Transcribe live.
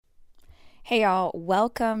Hey y'all,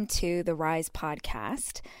 welcome to the Rise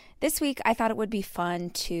podcast. This week I thought it would be fun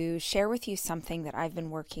to share with you something that I've been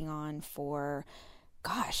working on for,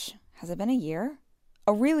 has it been a year?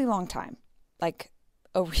 A really long time.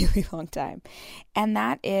 And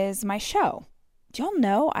that is my show. Do y'all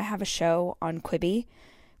know I have a show on Quibi?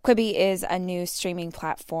 Quibi is a new streaming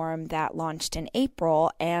platform that launched in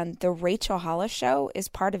April, and the Rachel Hollis Show is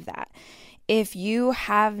part of that. If you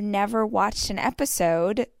have never watched an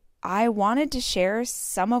episode, I wanted to share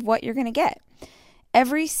some of what you're going to get.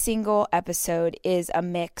 Every single episode is a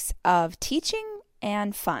mix of teaching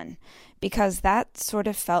and fun, because that sort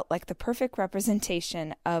of felt like the perfect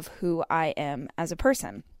representation of who I am as a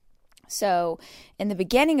person. So in the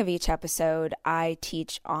beginning of each episode, I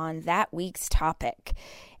teach on that week's topic.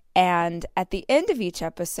 And at the end of each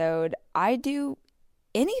episode, I do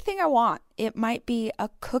anything I want. It might be a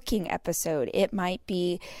cooking episode. It might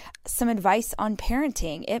be some advice on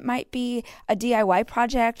parenting. It might be a DIY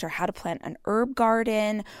project or how to plant an herb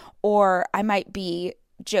garden. Or I might be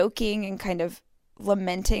joking and kind of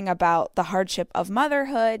lamenting about the hardship of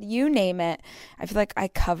motherhood. You name it. I feel like I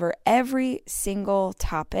cover every single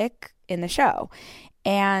topic in the show.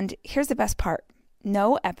 And here's the best part.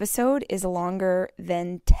 No episode is longer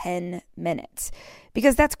than 10 minutes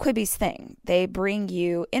because that's Quibi's thing. They bring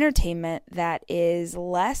you entertainment that is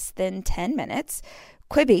less than 10 minutes.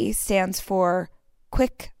 Quibi stands for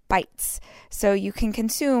quick bites. So you can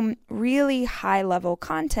consume really high level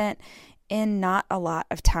content in not a lot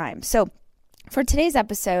of time. So for today's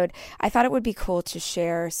episode, I thought it would be cool to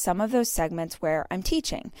share some of those segments where I'm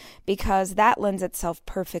teaching, because that lends itself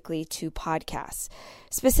perfectly to podcasts.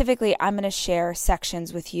 Specifically, I'm going to share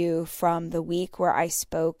sections with you from the week where I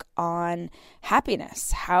spoke on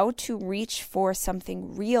happiness, how to reach for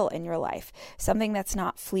something real in your life, something that's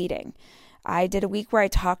not fleeting. I did a week where I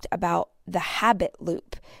talked about the habit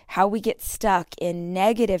loop, how we get stuck in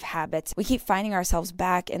negative habits. We keep finding ourselves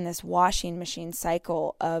back in this washing machine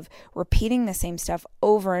cycle of repeating the same stuff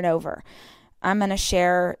over and over. I'm going to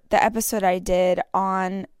share the episode I did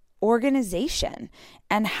on organization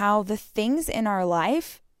and how the things in our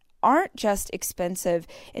life aren't just expensive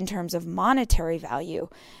in terms of monetary value,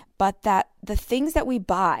 but that the things that we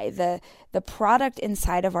buy, the product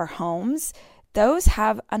inside of our homes, those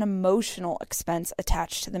have an emotional expense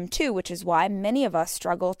attached to them too, which is why many of us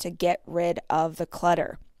struggle to get rid of the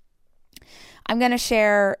clutter. I'm going to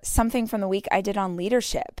share something from the week I did on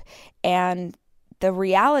leadership and the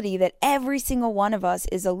reality that every single one of us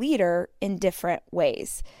is a leader in different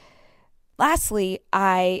ways. Lastly,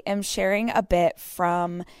 I am sharing a bit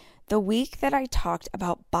from the week that I talked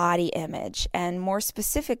about body image, and more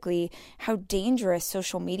specifically, how dangerous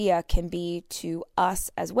social media can be to us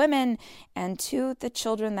as women and to the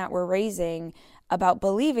children that we're raising, about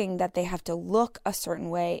believing that they have to look a certain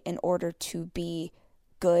way in order to be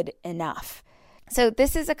good enough. So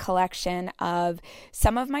this is a collection of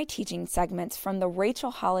some of my teaching segments from the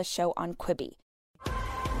Rachel Hollis Show on Quibi.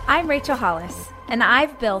 I'm Rachel Hollis, and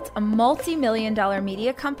I've built a multi-million-dollar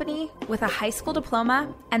media company with a high school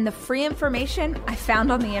diploma and the free information I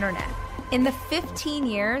found on the internet. In the 15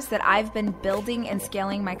 years that I've been building and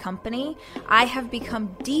scaling my company, I have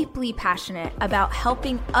become deeply passionate about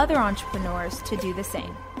helping other entrepreneurs to do the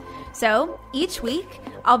same. So each week,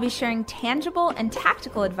 I'll be sharing tangible and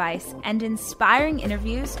tactical advice and inspiring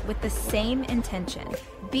interviews with the same intention.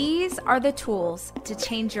 These are the tools to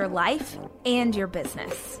change your life and your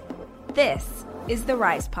business. This is the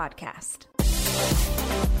Rise Podcast.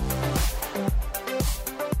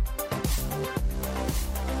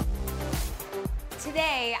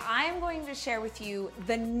 Today, I'm going to share with you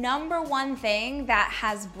the number one thing that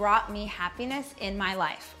has brought me happiness in my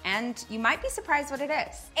life. And you might be surprised what it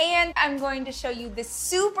is. And I'm going to show you this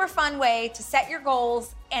super fun way to set your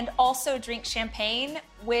goals and also drink champagne,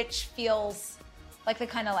 which feels like the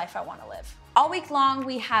kind of life I want to live. All week long,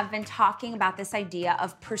 we have been talking about this idea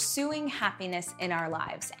of pursuing happiness in our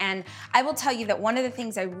lives. And I will tell you that one of the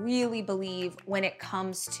things I really believe when it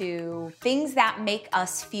comes to things that make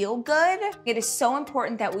us feel good, it is so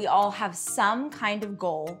important that we all have some kind of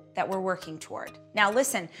goal that we're working toward. Now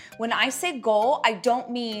listen, when I say goal, I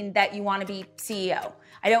don't mean that you want to be CEO.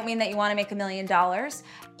 I don't mean that you want to make $1 million.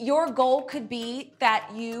 Your goal could be that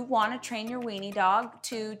you want to train your weenie dog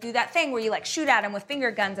to do that thing where you like shoot at him with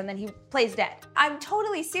finger guns and then he plays dead. I'm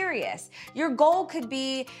totally serious. Your goal could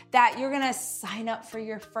be that you're going to sign up for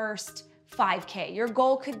your first 5K. Your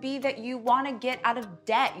goal could be that you want to get out of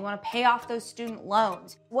debt. You want to pay off those student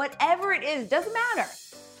loans. Whatever it is, doesn't matter.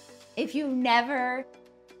 If you've never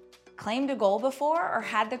claimed a goal before or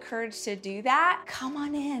had the courage to do that, come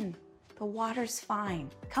on in. The water's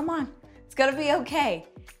fine. Come on, it's gonna be okay.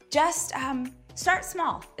 Just start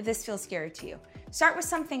small if this feels scary to you. Start with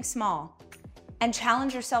something small and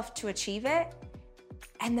challenge yourself to achieve it.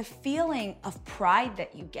 And the feeling of pride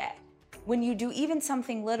that you get when you do even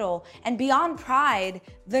something little, and beyond pride,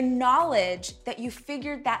 the knowledge that you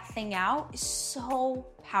figured that thing out is so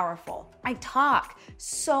powerful. I talk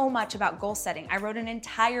so much about goal setting. I wrote an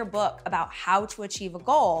entire book about how to achieve a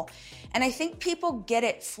goal. And I think people get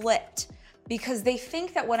it flipped because they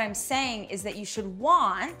think that what I'm saying is that you should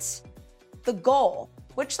want the goal,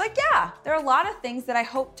 which yeah, there are a lot of things that I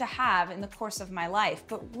hope to have in the course of my life,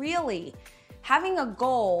 but really, having a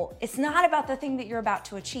goal, it's not about the thing that you're about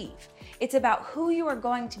to achieve. It's about who you are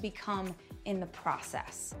going to become in the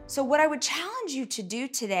process. So what I would challenge you to do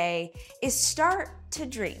today is start to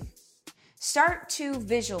dream. Start to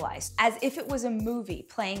visualize as if it was a movie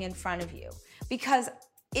playing in front of you. Because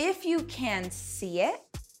if you can see it,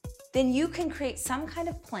 then you can create some kind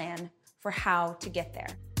of plan for how to get there.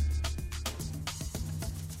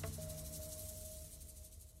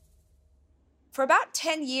 For about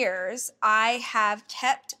 10 years, I have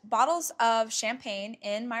kept bottles of champagne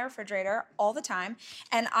in my refrigerator all the time,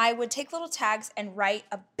 and I would take little tags and write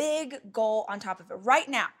a big goal on top of it. Right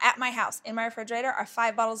now, at my house, in my refrigerator, are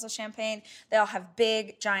 5 bottles of champagne. They all have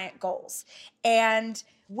big, giant goals. And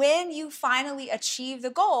when you finally achieve the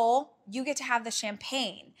goal, you get to have the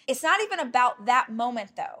champagne. It's not even about that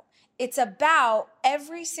moment, though. It's about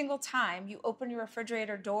every single time you open your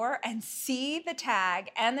refrigerator door and see the tag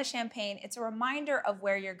and the champagne, it's a reminder of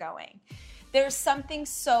where you're going. There's something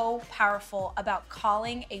so powerful about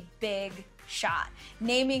calling a big shot,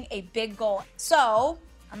 naming a big goal. So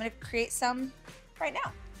I'm gonna create some right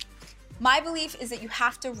now. My belief is that you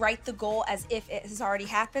have to write the goal as if it has already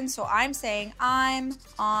happened. So I'm saying I'm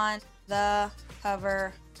on the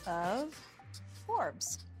cover of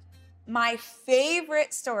Forbes. My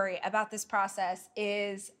favorite story about this process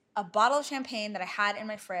is a bottle of champagne that I had in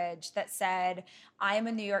my fridge that said, I am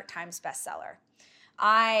a New York Times bestseller.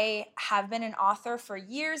 I have been an author for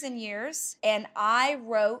years and years, and I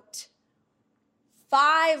wrote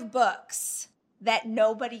 5 books that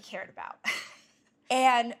nobody cared about.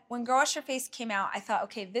 And when Girl Wash Your Face came out, I thought,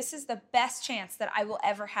 okay, this is the best chance that I will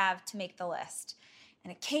ever have to make the list.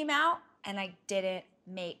 And it came out, and I didn't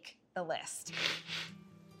make the list.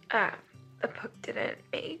 The book didn't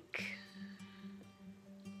make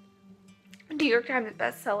New York Times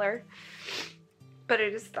bestseller, but I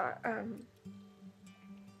just thought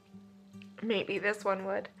maybe this one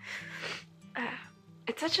would.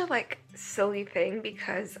 It's such a silly thing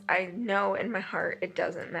because I know in my heart it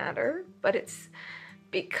doesn't matter, but it's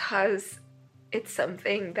because it's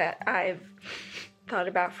something that I've thought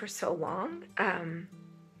about for so long.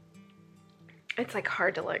 It's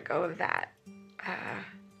hard to let go of that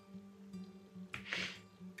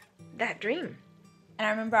dream. And I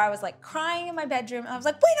remember I was crying in my bedroom. And I was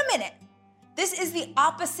like, wait a minute. This is the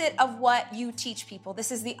opposite of what you teach people.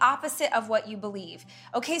 This is the opposite of what you believe.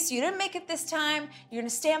 Okay, so you didn't make it this time. You're gonna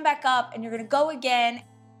stand back up and you're gonna go again.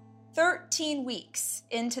 13 weeks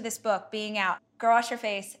into this book being out, Girl Wash Your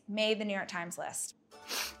Face made the New York Times list.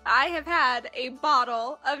 I have had a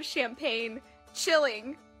bottle of champagne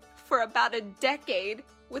chilling for about a decade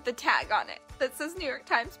with a tag on it that says New York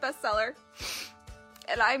Times bestseller.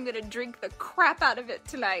 And I'm gonna drink the crap out of it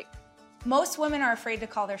tonight. Most women are afraid to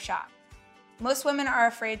call their shot. Most women are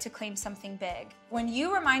afraid to claim something big. When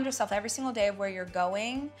you remind yourself every single day of where you're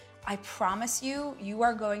going, I promise you, you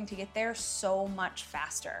are going to get there so much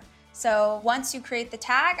faster. So once you create the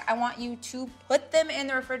tag, I want you to put them in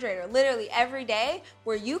the refrigerator, literally every day,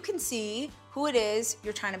 where you can see who it is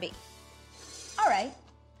you're trying to be. All right,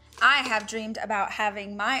 I have dreamed about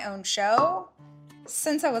having my own show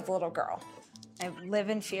since I was a little girl. I live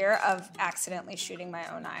in fear of accidentally shooting my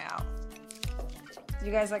own eye out.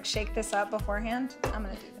 You guys shake this up beforehand? I'm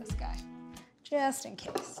gonna do this guy, just in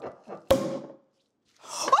case. Oh,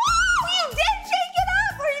 you did shake it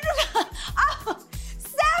up! Or you just, oh,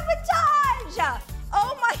 sabotage!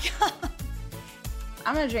 Oh my God.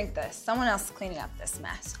 I'm gonna drink this. Someone else is cleaning up this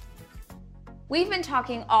mess. We've been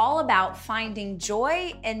talking all about finding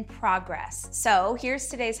joy in progress. So here's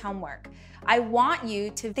today's homework. I want you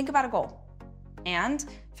to think about a goal and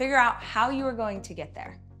figure out how you are going to get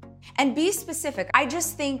there. And be specific. I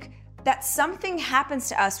just think that something happens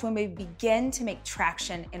to us when we begin to make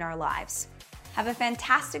traction in our lives. Have a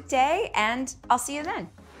fantastic day, and I'll see you then.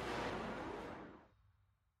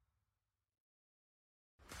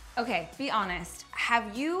 Okay, be honest.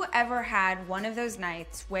 Have you ever had one of those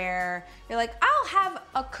nights where you're like, I'll have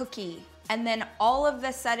a cookie, and then all of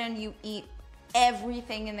a sudden you eat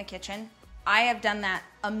everything in the kitchen? I have done that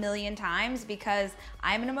a million times because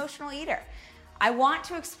I'm an emotional eater. I want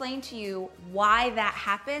to explain to you why that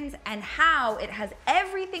happens and how it has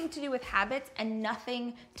everything to do with habits and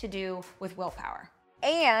nothing to do with willpower.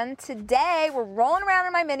 And today we're rolling around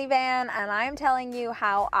in my minivan and I'm telling you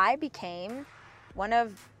how I became one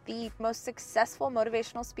of the most successful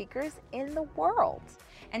motivational speakers in the world.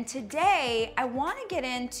 And today I want to get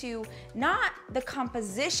into not the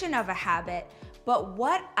composition of a habit, but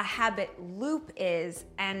what a habit loop is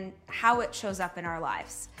and how it shows up in our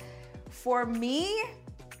lives. For me,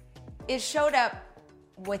 it showed up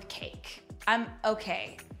with cake.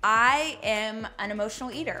 I am an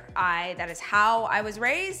emotional eater. That is how I was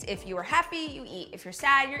raised. If you were happy, you eat. If you're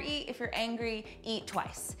sad, you eat. If you're angry, eat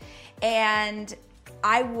twice. And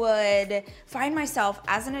I would find myself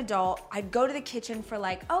as an adult, I'd go to the kitchen for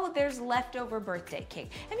there's leftover birthday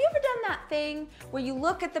cake. Have you ever done that thing where you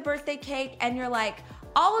look at the birthday cake and you're like,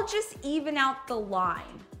 I'll just even out the line?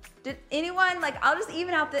 Did anyone I'll just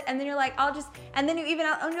even out and then you're like, and then you even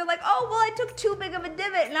out and you're like, oh, well, I took too big of a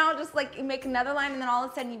divot and I'll just make another line, and then all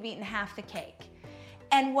of a sudden you've eaten half the cake.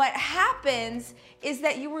 And what happens is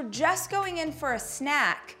that you were just going in for a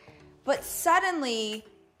snack, but suddenly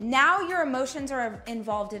now your emotions are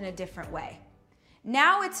involved in a different way.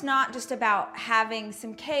 Now it's not just about having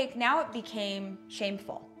some cake, now it became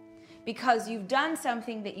shameful because you've done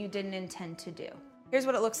something that you didn't intend to do. Here's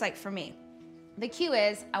what it looks like for me. The cue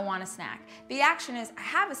is, I want a snack. The action is, I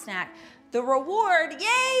have a snack. The reward, yay,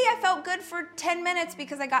 I felt good for 10 minutes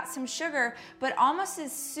because I got some sugar, but almost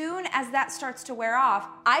as soon as that starts to wear off,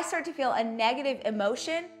 I start to feel a negative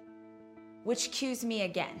emotion, which cues me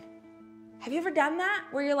again. Have you ever done that?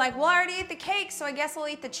 Where you're like, well, I already ate the cake, so I guess I'll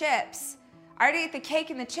eat the chips. I already ate the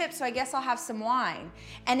cake and the chips, so I guess I'll have some wine.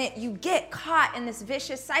 And you get caught in this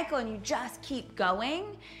vicious cycle and you just keep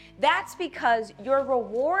going. That's because your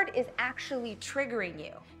reward is actually triggering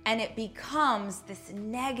you. And it becomes this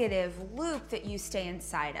negative loop that you stay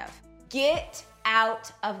inside of. Get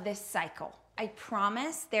out of this cycle. I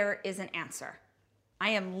promise there is an answer. I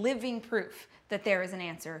am living proof that there is an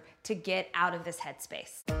answer to get out of this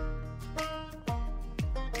headspace.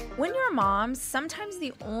 When you're a mom, sometimes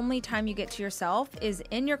the only time you get to yourself is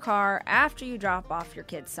in your car after you drop off your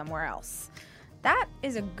kids somewhere else. That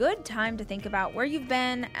is a good time to think about where you've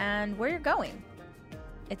been and where you're going.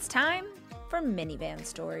 It's time for Minivan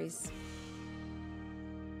Stories.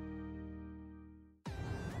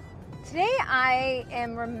 Today I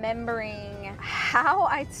am remembering how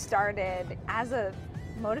I started as a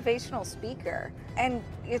motivational speaker. And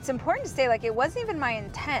it's important to say, it wasn't even my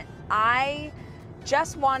intent. I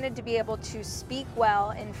just wanted to be able to speak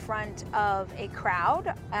well in front of a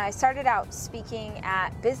crowd. I started out speaking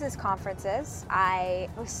at business conferences. I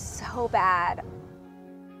was so bad.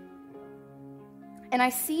 And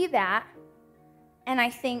I see that, and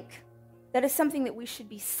I think that is something that we should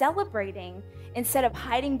be celebrating instead of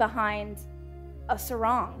hiding behind a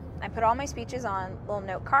sarong. I put all my speeches on little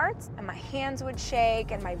note cards, and my hands would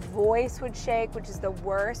shake, and my voice would shake, which is the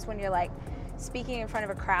worst when you're speaking in front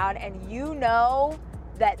of a crowd and you know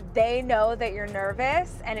that they know that you're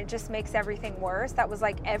nervous, and it just makes everything worse. That was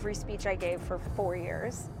every speech I gave for 4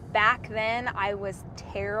 years. Back then I was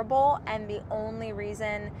terrible, and the only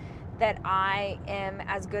reason that I am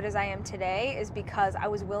as good as I am today is because I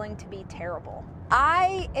was willing to be terrible.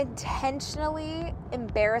 I intentionally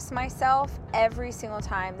embarrass myself every single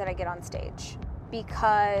time that I get on stage,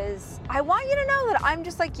 because I want you to know that I'm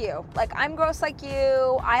just like you. I'm gross like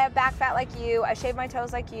you, I have back fat like you, I shave my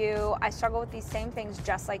toes like you, I struggle with these same things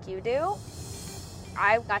just like you do.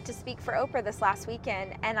 I got to speak for Oprah this last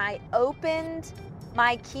weekend, and I opened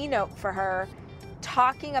my keynote for her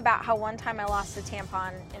talking about how one time I lost a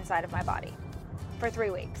tampon inside of my body for 3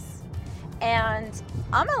 weeks. And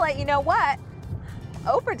I'm gonna let you know what,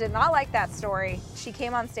 Oprah did not like that story. She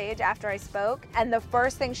came on stage after I spoke, and the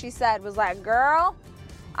first thing she said was girl,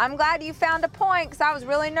 I'm glad you found a point, because I was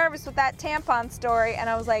really nervous with that tampon story. And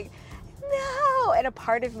I was like, no. And a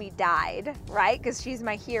part of me died, right? Because she's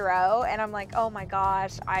my hero. And I'm like, oh my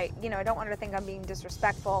gosh, I don't want her to think I'm being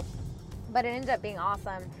disrespectful. But it ended up being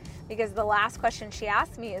awesome, because the last question she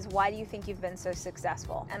asked me is, why do you think you've been so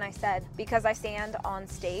successful? And I said, because I stand on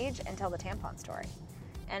stage and tell the tampon story.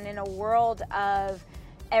 And in a world of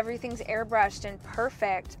everything's airbrushed and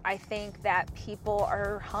perfect, I think that people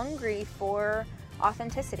are hungry for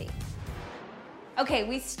authenticity. Okay,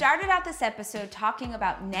 we started out this episode talking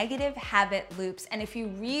about negative habit loops, and if you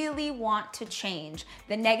really want to change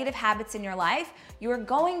the negative habits in your life, you are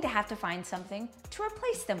going to have to find something to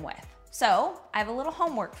replace them with. So, I have a little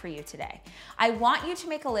homework for you today. I want you to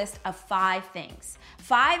make a list of 5 things,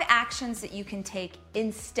 5 actions that you can take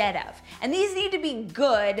instead of. And these need to be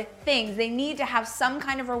good things. They need to have some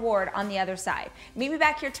kind of reward on the other side. Meet me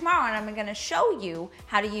back here tomorrow and I'm gonna show you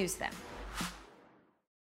how to use them.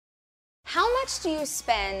 How much do you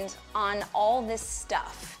spend on all this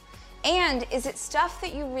stuff? And is it stuff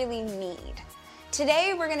that you really need?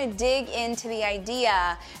 Today, we're gonna dig into the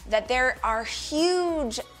idea that there are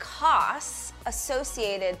huge costs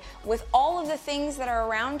associated with all of the things that are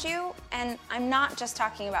around you, and I'm not just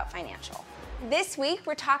talking about financial. This week,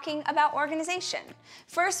 we're talking about organization.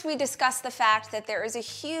 First, we discussed the fact that there is a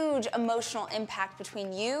huge emotional impact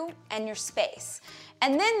between you and your space.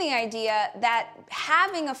 And then the idea that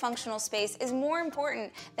having a functional space is more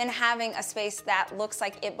important than having a space that looks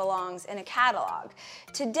like it belongs in a catalog.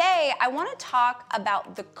 Today, I want to talk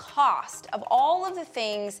about the cost of all of the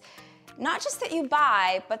things, not just that you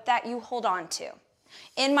buy, but that you hold on to.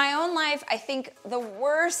 In my own life, I think the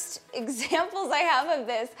worst examples I have of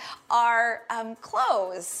this are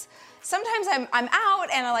clothes. Sometimes I'm out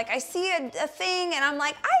and I see a thing and I'm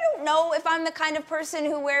like, I don't know if I'm the kind of person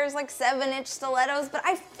who wears like 7-inch stilettos, but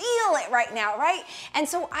I feel it right now, right? And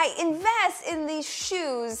so I invest in these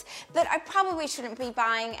shoes that I probably shouldn't be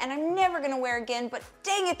buying and I'm never gonna wear again, but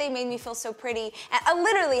dang it, they made me feel so pretty. And I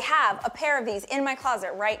literally have a pair of these in my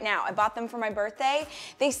closet right now. I bought them for my birthday.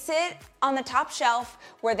 They sit on the top shelf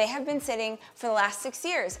where they have been sitting for the last 6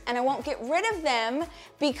 years. And I won't get rid of them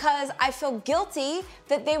because I feel guilty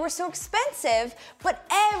that they were so expensive, but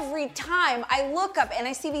every time I look up and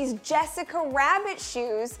I see these Jessica Rabbit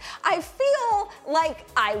shoes, I feel like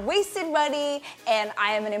I wasted money and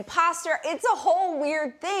I am an imposter. It's a whole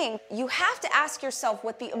weird thing. You have to ask yourself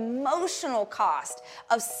what the emotional cost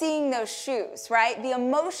of seeing those shoes, right? The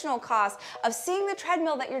emotional cost of seeing the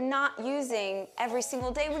treadmill that you're not using every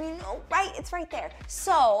single day when you know, right, it's right there.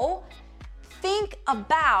 So think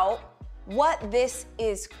about what this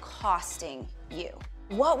is costing you.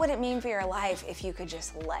 What would it mean for your life if you could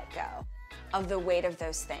just let go of the weight of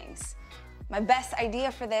those things? My best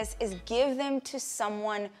idea for this is give them to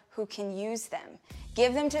someone who can use them.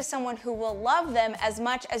 Give them to someone who will love them as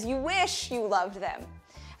much as you wish you loved them.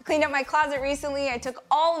 I cleaned up my closet recently. I took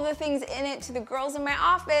all of the things in it to the girls in my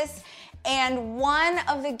office, and one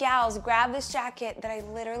of the gals grabbed this jacket that I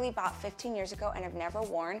literally bought 15 years ago and have never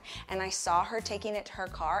worn, and I saw her taking it to her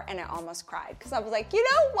car and I almost cried because I was like, you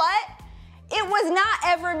know what? It was not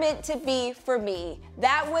ever meant to be for me.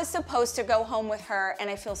 That was supposed to go home with her, and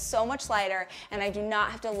I feel so much lighter, and I do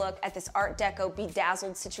not have to look at this Art Deco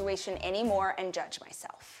bedazzled situation anymore and judge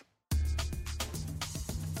myself.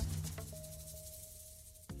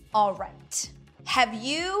 All right. Have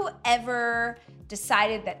you ever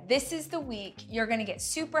decided that this is the week you're gonna get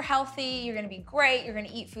super healthy, you're gonna be great, you're gonna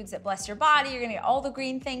eat foods that bless your body, you're gonna get all the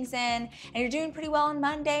green things in, and you're doing pretty well on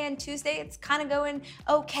Monday and Tuesday, it's kind of going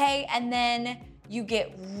okay, and then you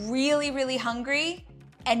get really, really hungry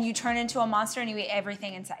and you turn into a monster and you eat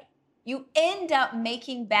everything in sight. You end up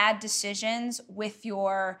making bad decisions with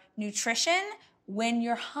your nutrition when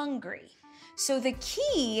you're hungry. So the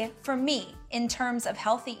key for me in terms of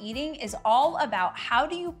healthy eating is all about how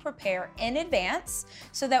do you prepare in advance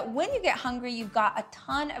so that when you get hungry, you've got a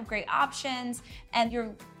ton of great options and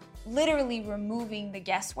you're literally removing the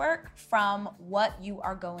guesswork from what you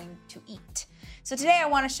are going to eat. So today I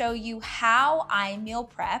want to show you how I meal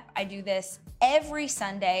prep. I do this every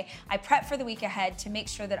Sunday. I prep for the week ahead to make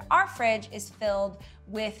sure that our fridge is filled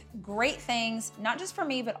with great things, not just for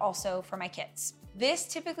me, but also for my kids. This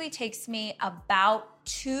typically takes me about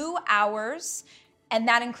 2 hours, and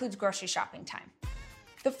that includes grocery shopping time.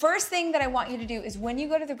 The first thing that I want you to do is when you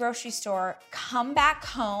go to the grocery store, come back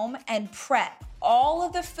home and prep all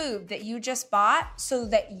of the food that you just bought so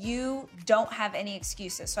that you don't have any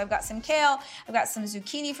excuses. So I've got some kale, I've got some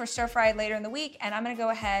zucchini for stir fry later in the week, and I'm gonna go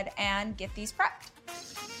ahead and get these prepped.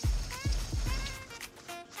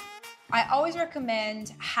 I always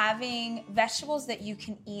recommend having vegetables that you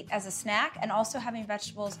can eat as a snack and also having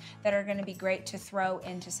vegetables that are gonna be great to throw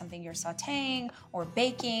into something you're sauteing or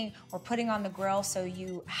baking or putting on the grill so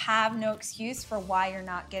you have no excuse for why you're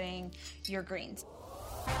not getting your greens.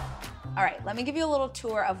 All right, let me give you a little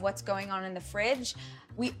tour of what's going on in the fridge.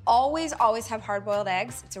 We always have hard-boiled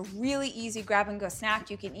eggs. It's a really easy grab-and-go snack.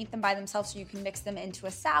 You can eat them by themselves or you can mix them into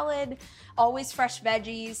a salad. Always fresh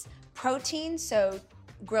veggies, protein, so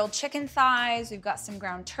grilled chicken thighs, we've got some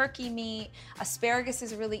ground turkey meat. Asparagus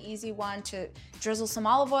is a really easy one to drizzle some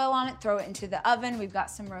olive oil on it, throw it into the oven. We've got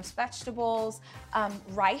some roast vegetables,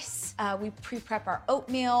 rice. We pre-prep our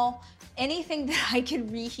oatmeal. Anything that I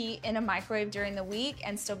can reheat in a microwave during the week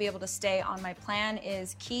and still be able to stay on my plan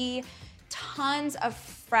is key. Tons of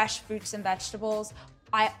fresh fruits and vegetables.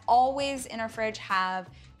 I always in our fridge have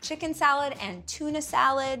chicken salad and tuna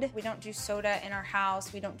salad. We don't do soda in our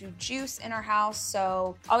house. We don't do juice in our house,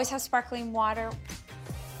 so always have sparkling water.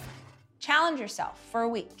 Challenge yourself for a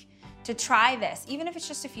week to try this, even if it's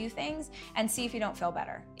just a few things, and see if you don't feel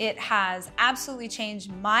better. It has absolutely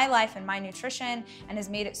changed my life and my nutrition and has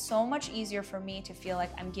made it so much easier for me to feel like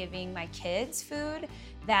I'm giving my kids food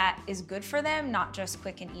that is good for them, not just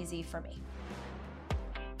quick and easy for me.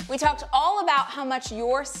 We talked all about how much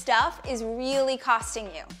your stuff is really costing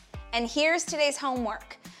you. And here's today's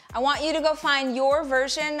homework. I want you to go find your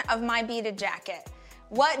version of my beaded jacket.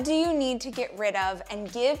 What do you need to get rid of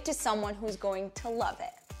and give to someone who's going to love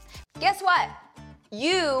it? Guess what?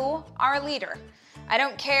 You are a leader. I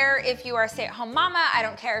don't care if you are a stay-at-home mama, I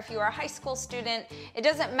don't care if you are a high school student, it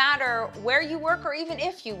doesn't matter where you work or even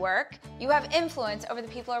if you work, you have influence over the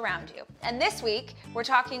people around you. And this week, we're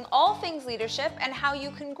talking all things leadership and how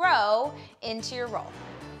you can grow into your role.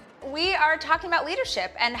 We are talking about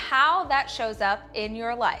leadership and how that shows up in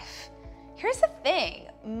your life. Here's the thing,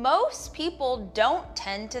 most people don't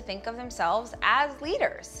tend to think of themselves as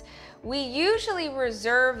leaders. We usually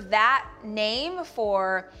reserve that name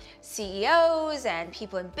for CEOs and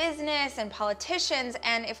people in business and politicians.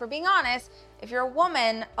 And if we're being honest, if you're a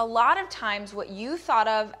woman, a lot of times what you thought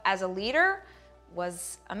of as a leader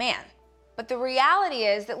was a man. But the reality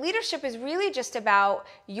is that leadership is really just about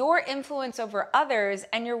your influence over others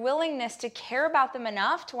and your willingness to care about them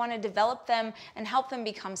enough to want to develop them and help them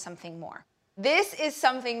become something more. This is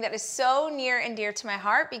something that is so near and dear to my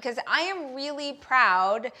heart because I am really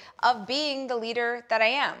proud of being the leader that I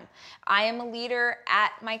am. I am a leader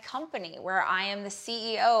at my company where I am the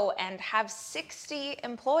CEO and have 60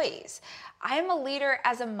 employees. I am a leader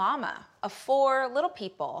as a mama of 4 little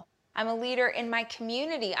people. I'm a leader in my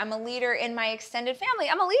community. I'm a leader in my extended family.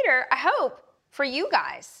 I'm a leader, I hope, for you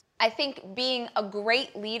guys. I think being a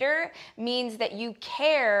great leader means that you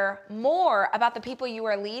care more about the people you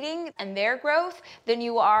are leading and their growth than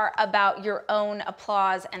you are about your own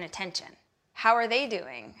applause and attention. How are they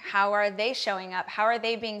doing? How are they showing up? How are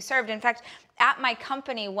they being served? In fact, at my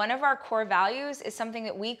company, one of our core values is something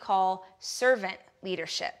that we call servant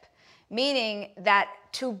leadership, meaning that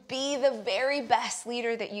to be the very best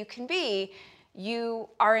leader that you can be, you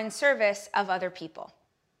are in service of other people.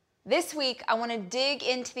 This week, I want to dig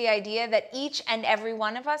into the idea that each and every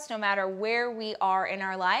one of us, no matter where we are in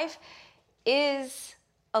our life, is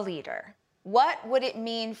a leader. What would it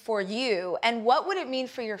mean for you, and what would it mean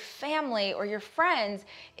for your family or your friends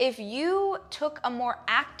if you took a more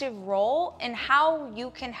active role in how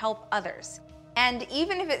you can help others? And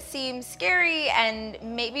even if it seems scary and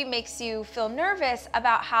maybe makes you feel nervous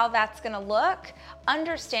about how that's going to look,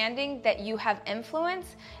 understanding that you have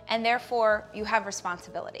influence and therefore you have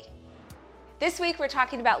responsibility. This week we're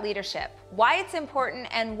talking about leadership, why it's important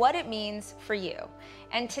and what it means for you.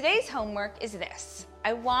 And today's homework is this.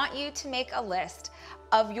 I want you to make a list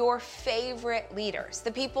of your favorite leaders,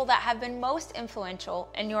 the people that have been most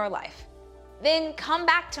influential in your life. Then come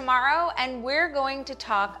back tomorrow and we're going to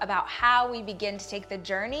talk about how we begin to take the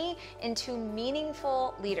journey into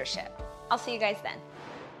meaningful leadership. I'll see you guys then.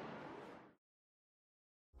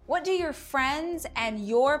 What do your friends and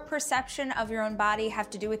your perception of your own body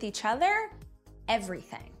have to do with each other?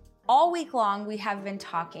 Everything. All week long, we have been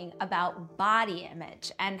talking about body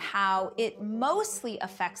image and how it mostly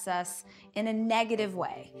affects us in a negative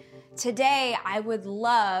way. Today, I would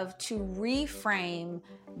love to reframe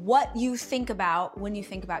what you think about when you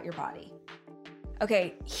think about your body.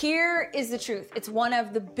 Okay, here is the truth. It's one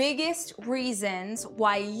of the biggest reasons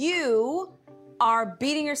why you are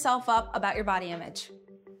beating yourself up about your body image.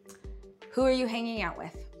 Who are you hanging out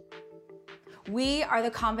with? We are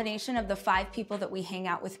the combination of the 5 people that we hang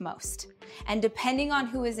out with most. And depending on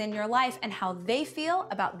who is in your life and how they feel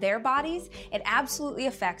about their bodies, it absolutely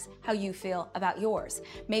affects how you feel about yours.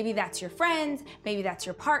 Maybe that's your friends, maybe that's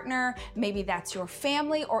your partner, maybe that's your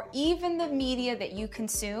family, or even the media that you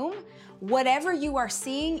consume. Whatever you are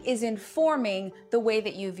seeing is informing the way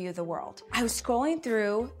that you view the world. I was scrolling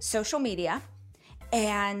through social media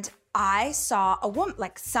and I saw a woman,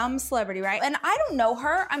 like some celebrity, right? And I don't know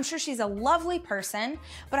her. I'm sure she's a lovely person,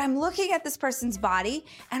 but I'm looking at this person's body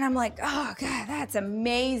and I'm like, oh God, that's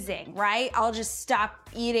amazing, right? I'll just stop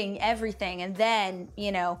eating everything. And then,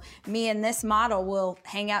 me and this model will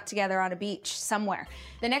hang out together on a beach somewhere.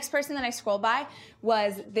 The next person that I scrolled by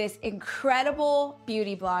was this incredible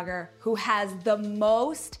beauty blogger who has the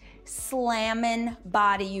most slammin'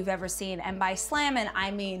 body you've ever seen. And by slammin',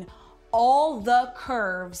 I mean all the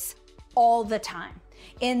curves all the time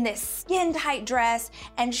in this skin tight dress,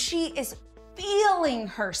 and she is feeling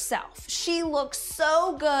herself. She looks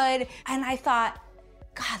so good. And I thought,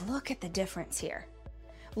 God, look at the difference here.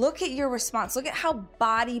 Look at your response. Look at how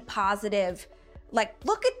body positive. Like,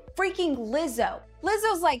 look at freaking Lizzo.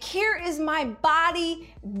 Lizzo's like, here is my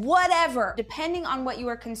body, whatever. Depending on what you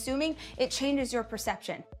are consuming, it changes your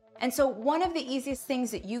perception. And so one of the easiest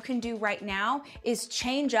things that you can do right now is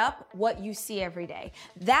change up what you see every day.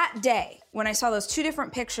 That day, when I saw those two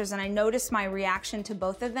different pictures and I noticed my reaction to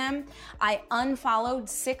both of them, I unfollowed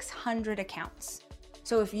 600 accounts.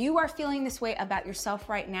 So if you are feeling this way about yourself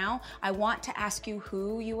right now, I want to ask you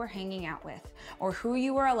who you are hanging out with or who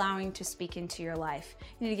you are allowing to speak into your life.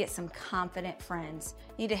 You need to get some confident friends.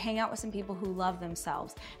 You need to hang out with some people who love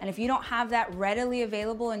themselves. And if you don't have that readily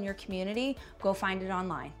available in your community, go find it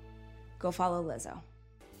online. Go follow Lizzo.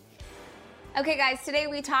 Okay guys, today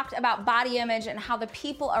we talked about body image and how the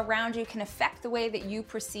people around you can affect the way that you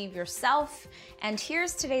perceive yourself. And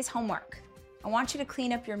here's today's homework. I want you to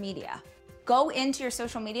clean up your media. Go into your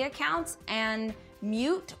social media accounts and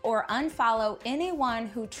mute or unfollow anyone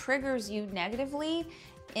who triggers you negatively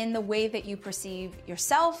in the way that you perceive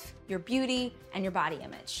yourself, your beauty, and your body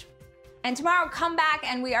image. And tomorrow, come back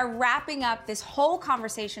and we are wrapping up this whole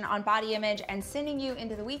conversation on body image and sending you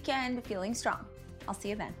into the weekend feeling strong. I'll see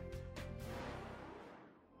you then.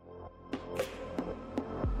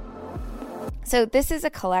 So this is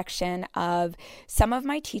a collection of some of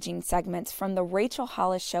my teaching segments from the Rachel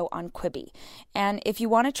Hollis Show on Quibi. And if you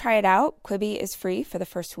want to try it out, Quibi is free for the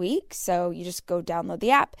first week. So you just go download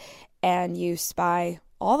the app and you spy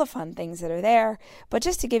all the fun things that are there. But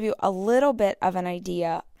just to give you a little bit of an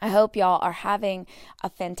idea, I hope y'all are having a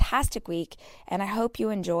fantastic week, and I hope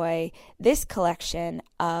you enjoy this collection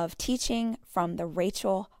of teaching from the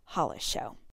Rachel Hollis Show.